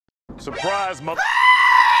Surprise, mother.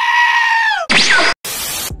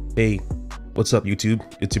 Hey, what's up YouTube?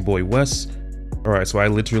 It's your boy Wes. Alright, so I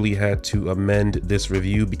literally had to amend this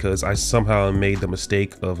review because I somehow made the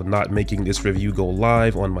mistake of not making this review go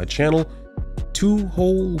live on my channel 2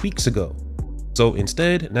 whole weeks ago. So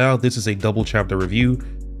instead, now this is a double chapter review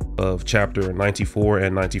of chapter 94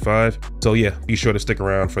 and 95. So yeah, be sure to stick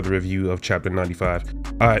around for the review of chapter 95.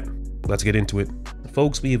 Alright, let's get into it.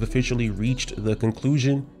 Folks, we have officially reached the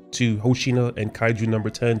conclusion to Hoshina and Kaiju number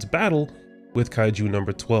 10's battle with Kaiju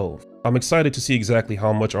number 12. I'm excited to see exactly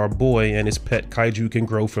how much our boy and his pet Kaiju can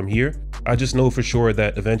grow from here. I just know for sure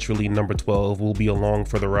that eventually number 12 will be along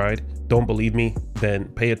for the ride. Don't believe me? Then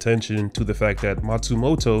pay attention to the fact that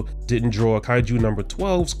Matsumoto didn't draw Kaiju number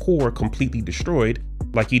 12's core completely destroyed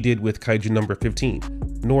like he did with Kaiju number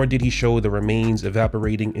 15, nor did he show the remains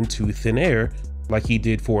evaporating into thin air like he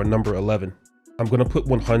did for number 11. I'm gonna put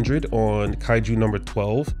 100 on Kaiju number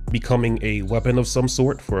 12 becoming a weapon of some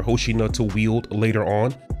sort for Hoshina to wield later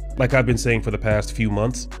on, like I've been saying for the past few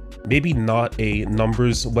months. Maybe not a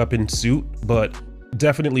numbers weapon suit, but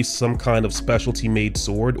definitely some kind of specialty made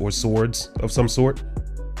sword or swords of some sort.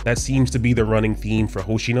 That seems to be the running theme for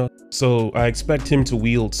Hoshina, so I expect him to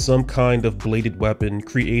wield some kind of bladed weapon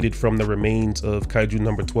created from the remains of Kaiju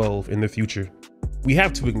number 12 in the future. We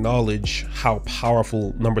have to acknowledge how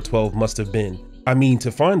powerful number 12 must have been. I mean,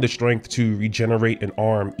 to find the strength to regenerate an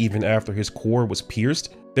arm even after his core was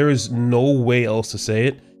pierced, there is no way else to say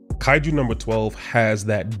it. Kaiju number 12 has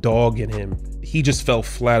that dog in him. He just fell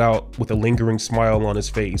flat out with a lingering smile on his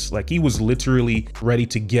face, like he was literally ready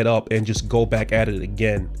to get up and just go back at it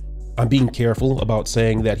again. I'm being careful about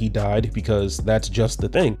saying that he died because that's just the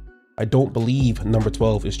thing. I don't believe number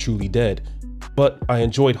 12 is truly dead. But I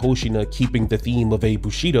enjoyed Hoshina keeping the theme of a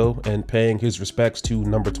Bushido and paying his respects to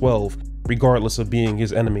number 12, regardless of being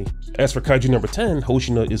his enemy. As for Kaiju number 10,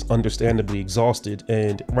 Hoshina is understandably exhausted,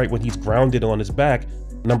 and right when he's grounded on his back,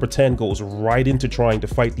 number 10 goes right into trying to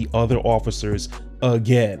fight the other officers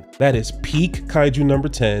again. That is peak Kaiju number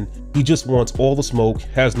 10. He just wants all the smoke,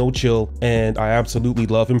 has no chill, and I absolutely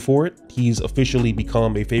love him for it. He's officially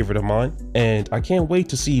become a favorite of mine, and I can't wait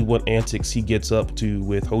to see what antics he gets up to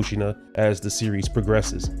with Hoshina as the series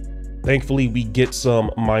progresses. Thankfully, we get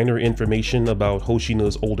some minor information about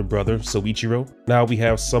Hoshina's older brother, Soichiro. Now we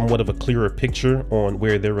have somewhat of a clearer picture on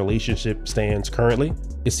where their relationship stands currently.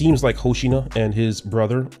 It seems like Hoshina and his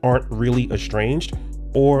brother aren't really estranged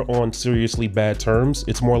or on seriously bad terms.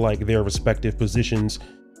 It's more like their respective positions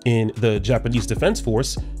in the Japanese Defense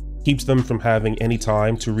Force keeps them from having any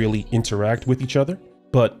time to really interact with each other.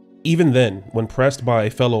 But even then, when pressed by a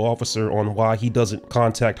fellow officer on why he doesn't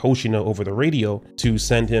contact Hoshina over the radio to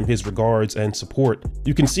send him his regards and support,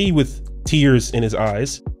 you can see with tears in his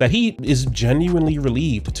eyes that he is genuinely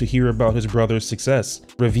relieved to hear about his brother's success,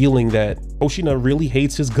 revealing that Hoshina really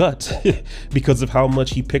hates his guts because of how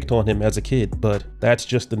much he picked on him as a kid, but that's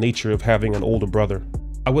just the nature of having an older brother.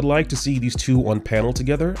 I would like to see these two on panel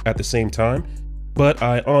together at the same time, but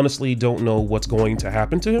I honestly don't know what's going to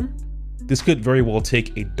happen to him. This could very well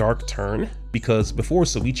take a dark turn, because before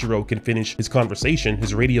Soichiro can finish his conversation,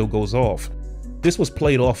 his radio goes off. This was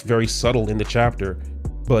played off very subtle in the chapter,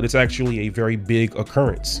 but it's actually a very big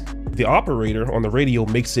occurrence. The operator on the radio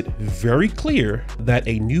makes it very clear that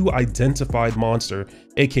a new identified monster,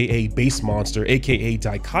 aka base monster, aka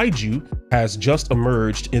Daikaiju, has just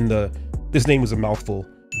emerged in this name is a mouthful,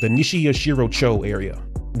 the Nishiyashiro-cho area,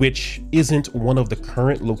 which isn't one of the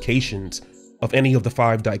current locations of any of the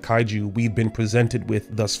 5 Daikaiju we've been presented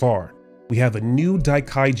with thus far. We have a new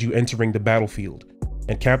Daikaiju entering the battlefield,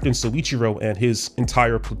 and Captain Soichiro and his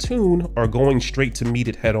entire platoon are going straight to meet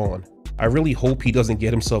it head on. I really hope he doesn't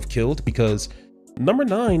get himself killed, because number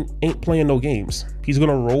 9 ain't playing no games. He's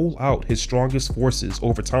gonna roll out his strongest forces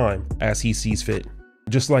over time as he sees fit.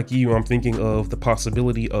 Just like you, I'm thinking of the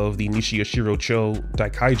possibility of the Nishiyashiro-cho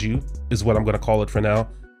Daikaiju, is what I'm gonna call it for now,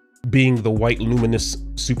 being the white luminous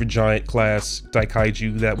supergiant class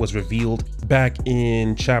Daikaiju that was revealed back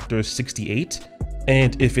in chapter 68.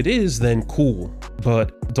 And if it is, then cool.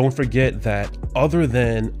 But don't forget that other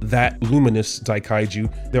than that luminous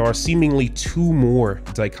Daikaiju, there are seemingly 2 more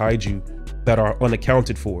Daikaiju that are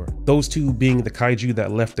unaccounted for. Those 2 being the Kaiju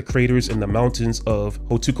that left the craters in the mountains of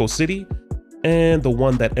Hotuko City, and the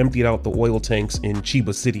one that emptied out the oil tanks in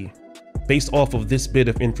Chiba City. Based off of this bit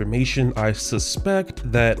of information, I suspect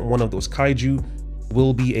that one of those Kaiju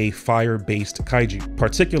will be a fire-based Kaiju,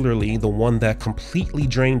 particularly the one that completely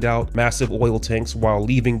drained out massive oil tanks while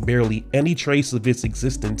leaving barely any trace of its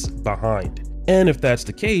existence behind. And if that's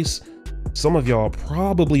the case, some of y'all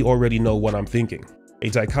probably already know what I'm thinking. A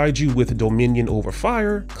Daikaiju with dominion over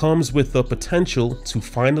fire comes with the potential to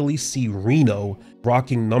finally see Reno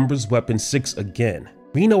rocking numbers weapon 6 again.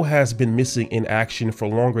 Reno has been missing in action for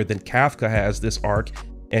longer than Kafka has this arc,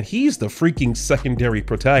 and he's the freaking secondary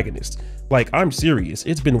protagonist. Like, I'm serious,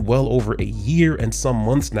 it's been well over a year and some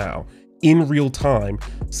months now, in real time,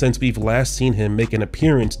 since we've last seen him make an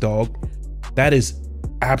appearance, dog. That is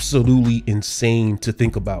absolutely insane to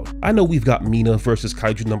think about. I know we've got Mina versus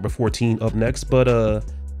Kaiju number 14 up next, but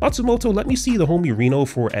Matsumoto, let me see the homie Reno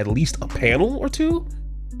for at least a panel or two.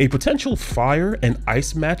 A potential fire and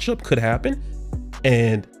ice matchup could happen,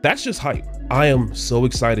 and that's just hype. I am so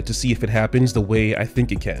excited to see if it happens the way I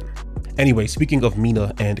think it can. Anyway, speaking of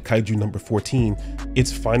Mina and Kaiju number 14,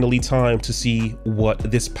 it's finally time to see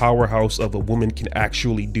what this powerhouse of a woman can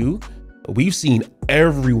actually do. We've seen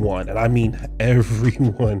everyone, and I mean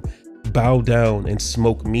everyone, bow down and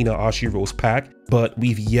smoke Mina Ashiro's pack, but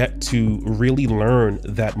we've yet to really learn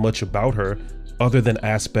that much about her other than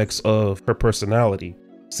aspects of her personality.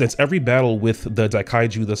 Since every battle with the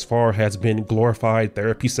Daikaiju thus far has been glorified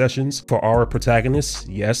therapy sessions for our protagonists,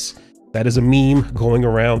 yes, that is a meme going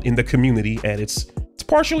around in the community, and it's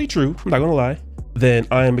partially true, I'm not gonna lie, then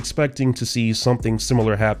I am expecting to see something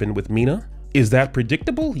similar happen with Mina. Is that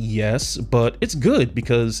predictable? Yes, but it's good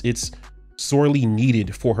because it's sorely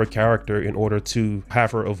needed for her character in order to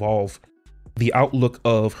have her evolve. The outlook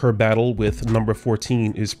of her battle with number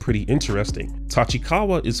 14 is pretty interesting.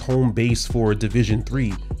 Tachikawa is home base for Division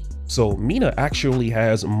 3, so Mina actually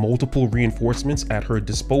has multiple reinforcements at her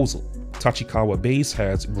disposal. Tachikawa base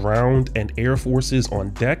has ground and air forces on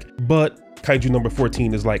deck, but Kaiju number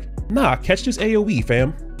 14 is like, nah, catch this AoE,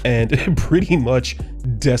 fam, and pretty much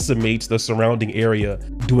decimates the surrounding area,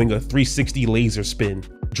 doing a 360 laser spin.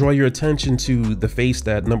 Draw your attention to the face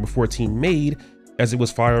that number 14 made as it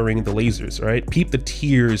was firing the lasers, right? Peep the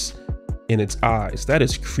tears in its eyes. That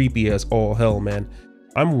is creepy as all hell, man.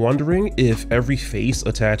 I'm wondering if every face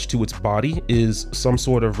attached to its body is some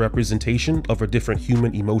sort of representation of a different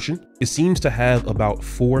human emotion. It seems to have about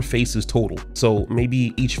 4 faces total, so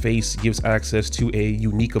maybe each face gives access to a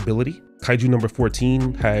unique ability. Kaiju number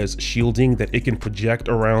 14 has shielding that it can project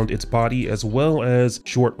around its body, as well as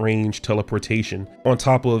short-range teleportation on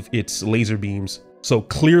top of its laser beams. So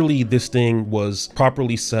clearly this thing was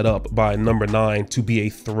properly set up by number 9 to be a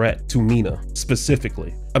threat to Mina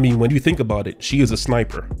specifically. I mean, when you think about it, she is a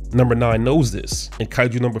sniper. Number 9 knows this, and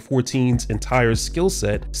Kaiju number 14's entire skill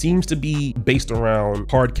set seems to be based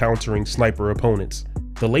around hard countering sniper opponents.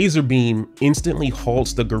 The laser beam instantly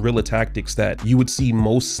halts the guerrilla tactics that you would see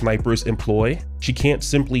most snipers employ. She can't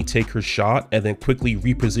simply take her shot and then quickly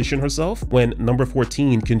reposition herself when number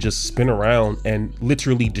 14 can just spin around and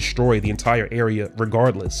literally destroy the entire area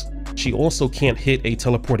regardless. She also can't hit a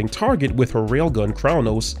teleporting target with her railgun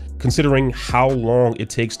Kronos, considering how long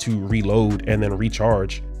it takes to reload and then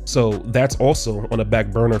recharge. So that's also on a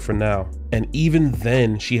back burner for now. And even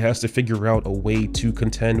then, she has to figure out a way to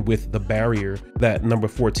contend with the barrier that number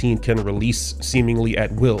 14 can release seemingly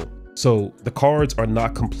at will. So the cards are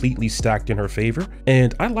not completely stacked in her favor,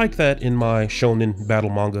 and I like that in my shonen battle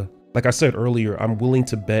manga. Like I said earlier, I'm willing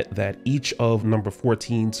to bet that each of number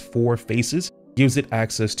 14's 4 faces gives it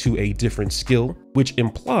access to a different skill, which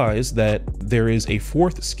implies that there is a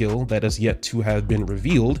 4th skill that has yet to have been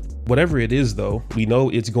revealed. Whatever it is though, we know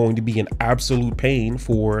it's going to be an absolute pain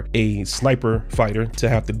for a sniper fighter to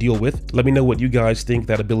have to deal with. Let me know what you guys think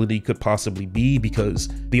that ability could possibly be, because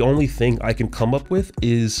the only thing I can come up with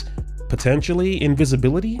is potentially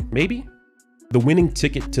invisibility, maybe? The winning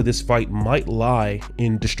ticket to this fight might lie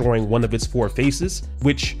in destroying one of its 4 faces,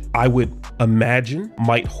 which I would imagine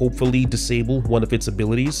might hopefully disable one of its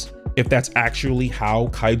abilities, if that's actually how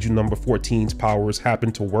Kaiju number 14's powers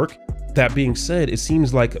happen to work. That being said, it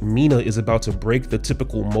seems like Mina is about to break the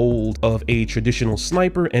typical mold of a traditional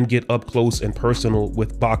sniper and get up close and personal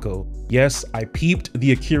with Bako. Yes, I peeped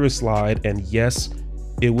the Akira slide, and yes,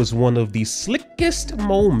 it was one of the slickest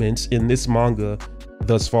moments in this manga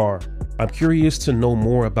thus far. I'm curious to know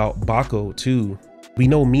more about Bako too. We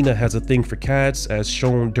know Mina has a thing for cats, as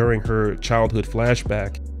shown during her childhood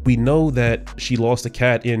flashback. We know that she lost a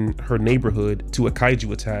cat in her neighborhood to a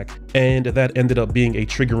kaiju attack, and that ended up being a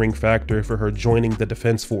triggering factor for her joining the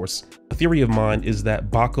defense force. A theory of mine is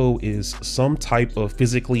that Bako is some type of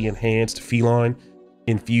physically enhanced feline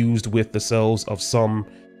infused with the cells of some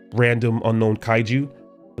random unknown kaiju.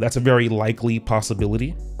 That's a very likely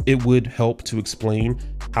possibility. It would help to explain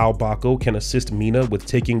how Bako can assist Mina with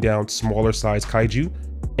taking down smaller size kaiju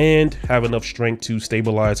and have enough strength to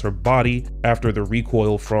stabilize her body after the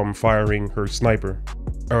recoil from firing her sniper.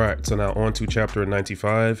 Alright, so now on to chapter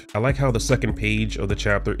 95. I like how the second page of the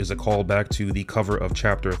chapter is a callback to the cover of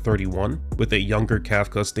chapter 31, with a younger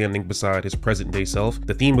Kafka standing beside his present day self.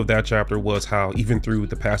 The theme of that chapter was how, even through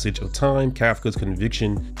the passage of time, Kafka's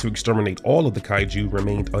conviction to exterminate all of the kaiju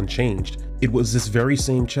remained unchanged. It was this very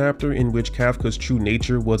same chapter in which Kafka's true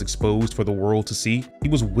nature was exposed for the world to see. He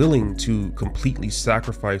was willing to completely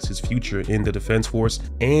sacrifice his future in the Defense Force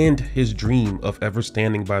and his dream of ever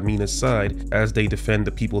standing by Mina's side as they defend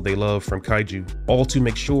the people they love from kaiju, all to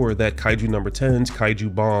make sure that Kaiju number 10's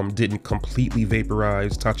kaiju bomb didn't completely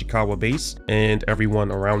vaporize Tachikawa Base and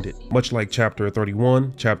everyone around it. Much like chapter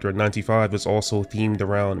 31, chapter 95 is also themed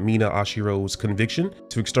around Mina Ashiro's conviction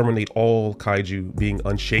to exterminate all kaiju being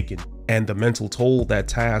unshaken, and the mental toll that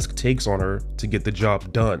task takes on her to get the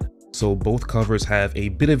job done. So both covers have a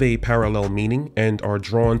bit of a parallel meaning and are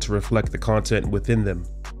drawn to reflect the content within them.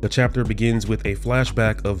 The chapter begins with a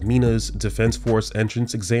flashback of Mina's Defense Force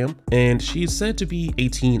entrance exam, and she is said to be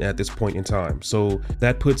 18 at this point in time, so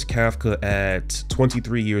that puts Kafka at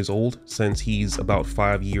 23 years old since he's about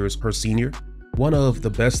 5 years her senior. One of the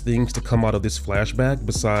best things to come out of this flashback,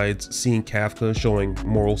 besides seeing Kafka showing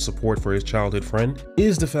moral support for his childhood friend,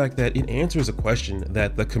 is the fact that it answers a question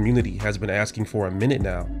that the community has been asking for a minute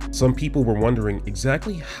now. Some people were wondering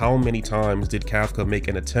exactly how many times did Kafka make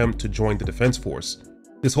an attempt to join the Defense Force.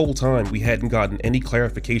 This whole time, we hadn't gotten any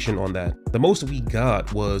clarification on that. The most we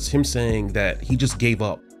got was him saying that he just gave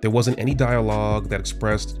up. There wasn't any dialogue that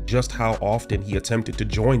expressed just how often he attempted to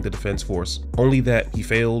join the Defense Force, only that he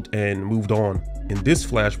failed and moved on. In this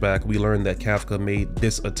flashback, we learned that Kafka made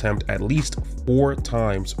this attempt at least 4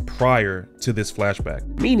 times prior to this flashback,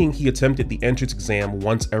 meaning he attempted the entrance exam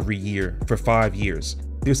once every year for 5 years.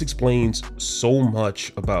 This explains so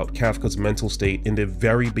much about Kafka's mental state in the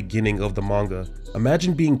very beginning of the manga.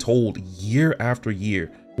 Imagine being told year after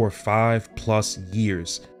year for 5+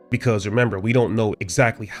 years, because remember, we don't know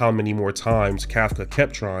exactly how many more times Kafka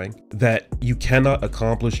kept trying, that you cannot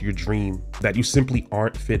accomplish your dream, that you simply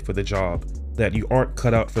aren't fit for the job, that you aren't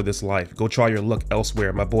cut out for this life. Go try your luck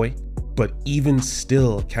elsewhere, my boy. But even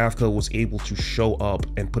still, Kafka was able to show up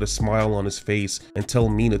and put a smile on his face and tell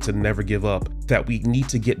Mina to never give up, that we need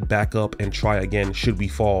to get back up and try again should we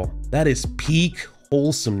fall. That is peak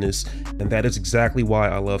wholesomeness, and that is exactly why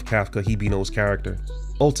I love Kafka Hibino's character.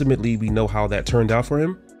 Ultimately, we know how that turned out for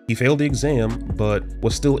him. He failed the exam, but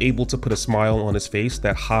was still able to put a smile on his face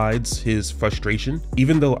that hides his frustration.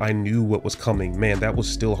 Even though I knew what was coming, man, that was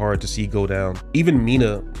still hard to see go down. Even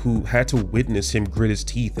Mina, who had to witness him grit his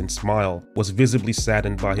teeth and smile, was visibly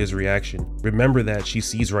saddened by his reaction. Remember that she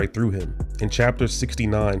sees right through him. In chapter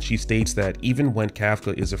 69, she states that even when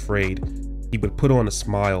Kafka is afraid, he would put on a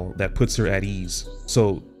smile that puts her at ease.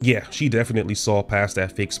 So yeah, she definitely saw past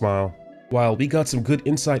that fake smile. While we got some good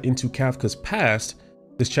insight into Kafka's past,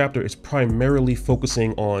 this chapter is primarily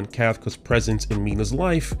focusing on Kafka's presence in Mina's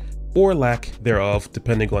life, or lack thereof,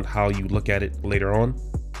 depending on how you look at it later on.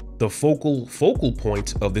 The focal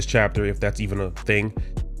point of this chapter, if that's even a thing,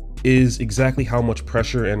 is exactly how much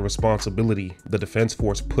pressure and responsibility the Defense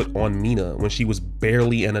Force put on Mina when she was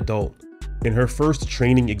barely an adult. In her first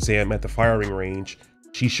training exam at the firing range,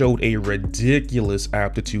 she showed a ridiculous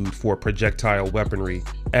aptitude for projectile weaponry,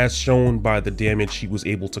 as shown by the damage she was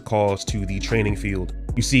able to cause to the training field.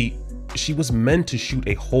 You see, she was meant to shoot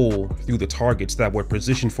a hole through the targets that were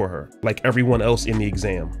positioned for her, like everyone else in the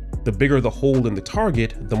exam. The bigger the hole in the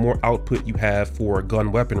target, the more output you have for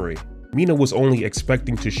gun weaponry. Mina was only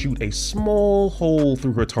expecting to shoot a small hole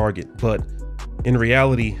through her target, but in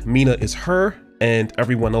reality, Mina is her, and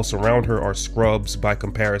everyone else around her are scrubs by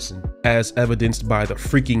comparison, as evidenced by the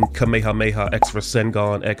freaking Kamehameha X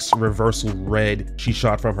Rasengan X reversal red she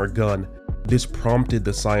shot from her gun. This prompted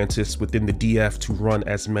the scientists within the DF to run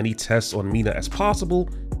as many tests on Mina as possible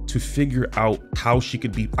to figure out how she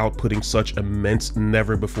could be outputting such immense,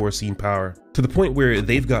 never before seen power, to the point where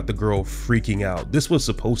they've got the girl freaking out. This was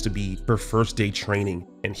supposed to be her first day training,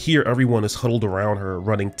 and here everyone is huddled around her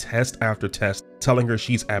running test after test, telling her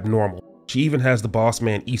she's abnormal. She even has the boss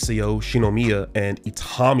man Isao, Shinomiya, and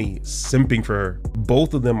Itami simping for her.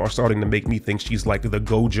 Both of them are starting to make me think she's like the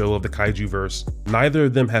Gojo of the Kaiju verse. Neither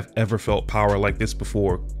of them have ever felt power like this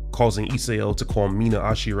before, causing Isao to call Mina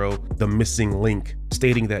Ashiro the missing link,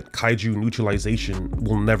 stating that Kaiju neutralization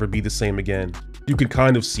will never be the same again. You can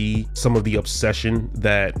kind of see some of the obsession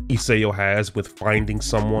that Isao has with finding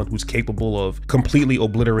someone who's capable of completely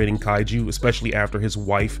obliterating Kaiju, especially after his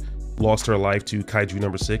wife lost her life to Kaiju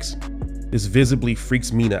number 6. This visibly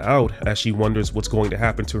freaks Mina out as she wonders what's going to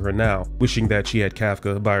happen to her now, wishing that she had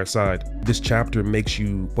Kafka by her side. This chapter makes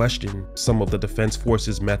you question some of the Defense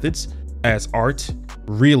Force's methods as art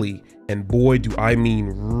really, and boy do I mean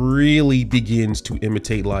really, begins to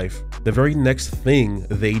imitate life. The very next thing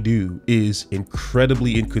they do is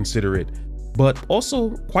incredibly inconsiderate, but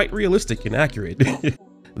also quite realistic and accurate.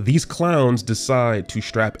 These clowns decide to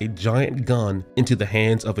strap a giant gun into the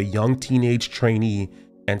hands of a young teenage trainee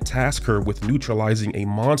and task her with neutralizing a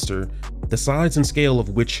monster the size and scale of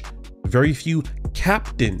which very few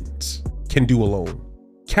captains can do alone.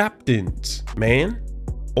 Captains, man.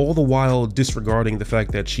 All the while disregarding the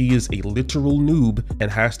fact that she is a literal noob and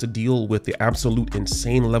has to deal with the absolute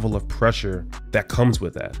insane level of pressure that comes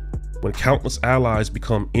with that, when countless allies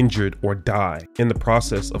become injured or die in the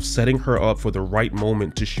process of setting her up for the right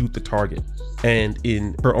moment to shoot the target. And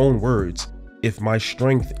in her own words, if my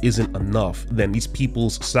strength isn't enough, then these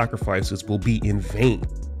people's sacrifices will be in vain.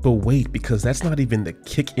 But wait, because that's not even the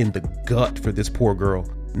kick in the gut for this poor girl.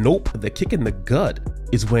 Nope, the kick in the gut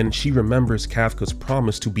is when she remembers Kafka's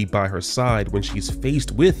promise to be by her side when she's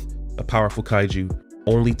faced with a powerful kaiju,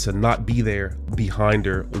 only to not be there behind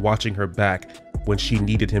her, watching her back when she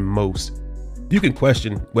needed him most. You can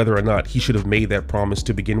question whether or not he should have made that promise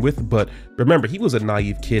to begin with, but remember, he was a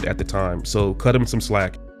naive kid at the time, so cut him some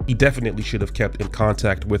slack. He definitely should have kept in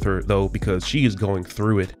contact with her though, because she is going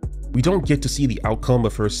through it. We don't get to see the outcome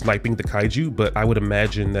of her sniping the kaiju, but I would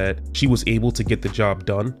imagine that she was able to get the job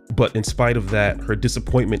done. But in spite of that, her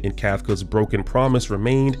disappointment in Kafka's broken promise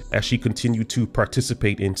remained as she continued to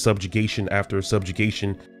participate in subjugation after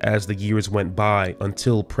subjugation as the years went by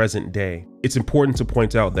until present day. It's important to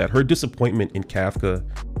point out that her disappointment in Kafka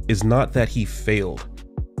is not that he failed,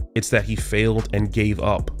 it's that he failed and gave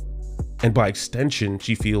up. And by extension,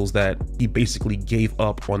 she feels that he basically gave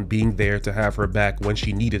up on being there to have her back when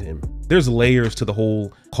she needed him. There's layers to the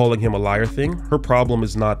whole calling him a liar thing. Her problem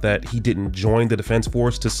is not that he didn't join the Defense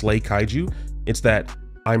Force to slay kaiju. It's that,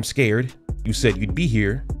 I'm scared, you said you'd be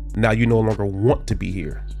here, now you no longer want to be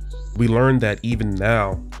here. We learned that even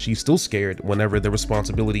now, she's still scared whenever the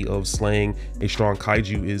responsibility of slaying a strong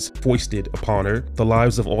kaiju is foisted upon her. The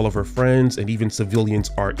lives of all of her friends and even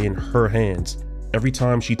civilians are in her hands. Every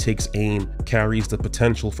time she takes aim carries the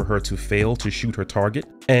potential for her to fail to shoot her target,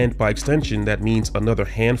 and by extension that means another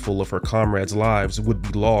handful of her comrades' lives would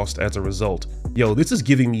be lost as a result. Yo, this is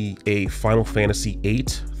giving me a Final Fantasy VIII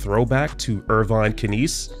throwback to Irvine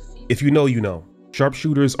Kanice. If you know, you know.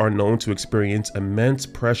 Sharpshooters are known to experience immense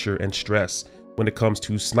pressure and stress when it comes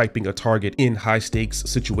to sniping a target in high-stakes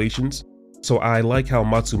situations. So I like how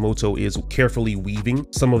Matsumoto is carefully weaving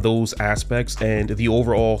some of those aspects and the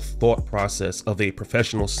overall thought process of a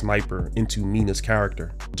professional sniper into Mina's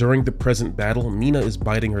character. During the present battle, Mina is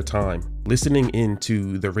biding her time, listening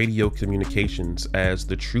into the radio communications as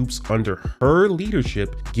the troops under her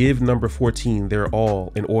leadership give number 14 their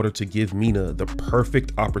all in order to give Mina the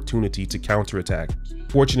perfect opportunity to counterattack.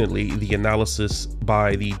 Fortunately, the analysis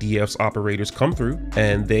by the DF's operators come through,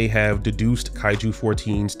 and they have deduced Kaiju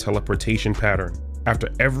 14's teleportation pattern. After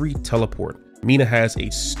every teleport, Mina has a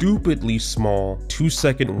stupidly small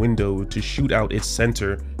 2-second window to shoot out its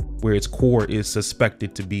center where its core is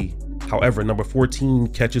suspected to be. However, number 14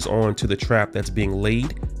 catches on to the trap that's being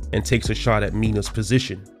laid and takes a shot at Mina's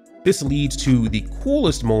position. This leads to the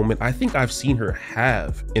coolest moment I think I've seen her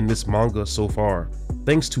have in this manga so far.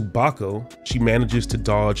 Thanks to Bako, she manages to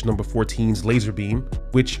dodge number 14's laser beam,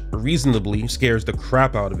 which reasonably scares the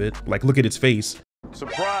crap out of it. Like, look at its face.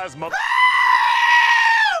 Surprise, mother.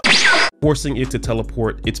 Forcing it to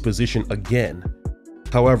teleport its position again.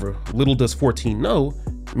 However, little does 14 know,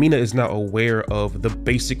 Mina is now aware of the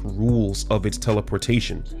basic rules of its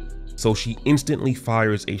teleportation. So she instantly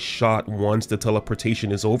fires a shot once the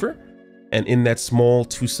teleportation is over, and in that small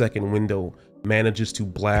 2-second window, manages to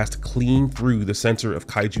blast clean through the center of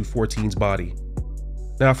Kaiju 14's body.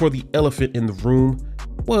 Now, for the elephant in the room,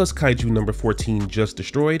 was Kaiju number 14 just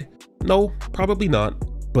destroyed? No, probably not,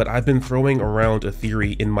 but I've been throwing around a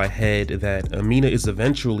theory in my head that Mina is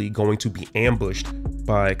eventually going to be ambushed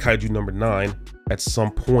by Kaiju number 9 at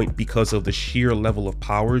some point because of the sheer level of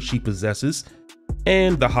power she possesses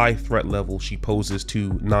and the high threat level she poses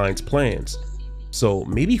to 9's plans. So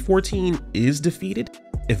maybe 14 is defeated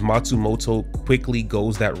if Matsumoto quickly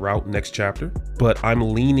goes that route next chapter, but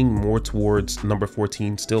I'm leaning more towards number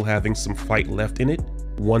 14 still having some fight left in it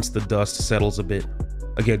once the dust settles a bit.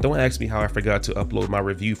 Again, don't ask me how I forgot to upload my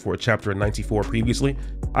review for chapter 94 previously.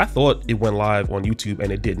 I thought it went live on YouTube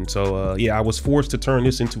and it didn't, so yeah, I was forced to turn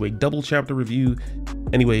this into a double chapter review.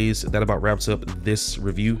 Anyways, that about wraps up this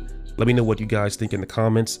review. Let me know what you guys think in the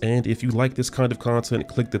comments, and if you like this kind of content,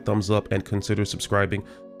 click the thumbs up and consider subscribing.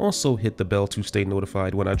 Also hit the bell to stay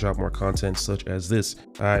notified when I drop more content such as this.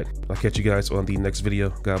 Alright, I'll catch you guys on the next video.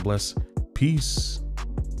 God bless. Peace.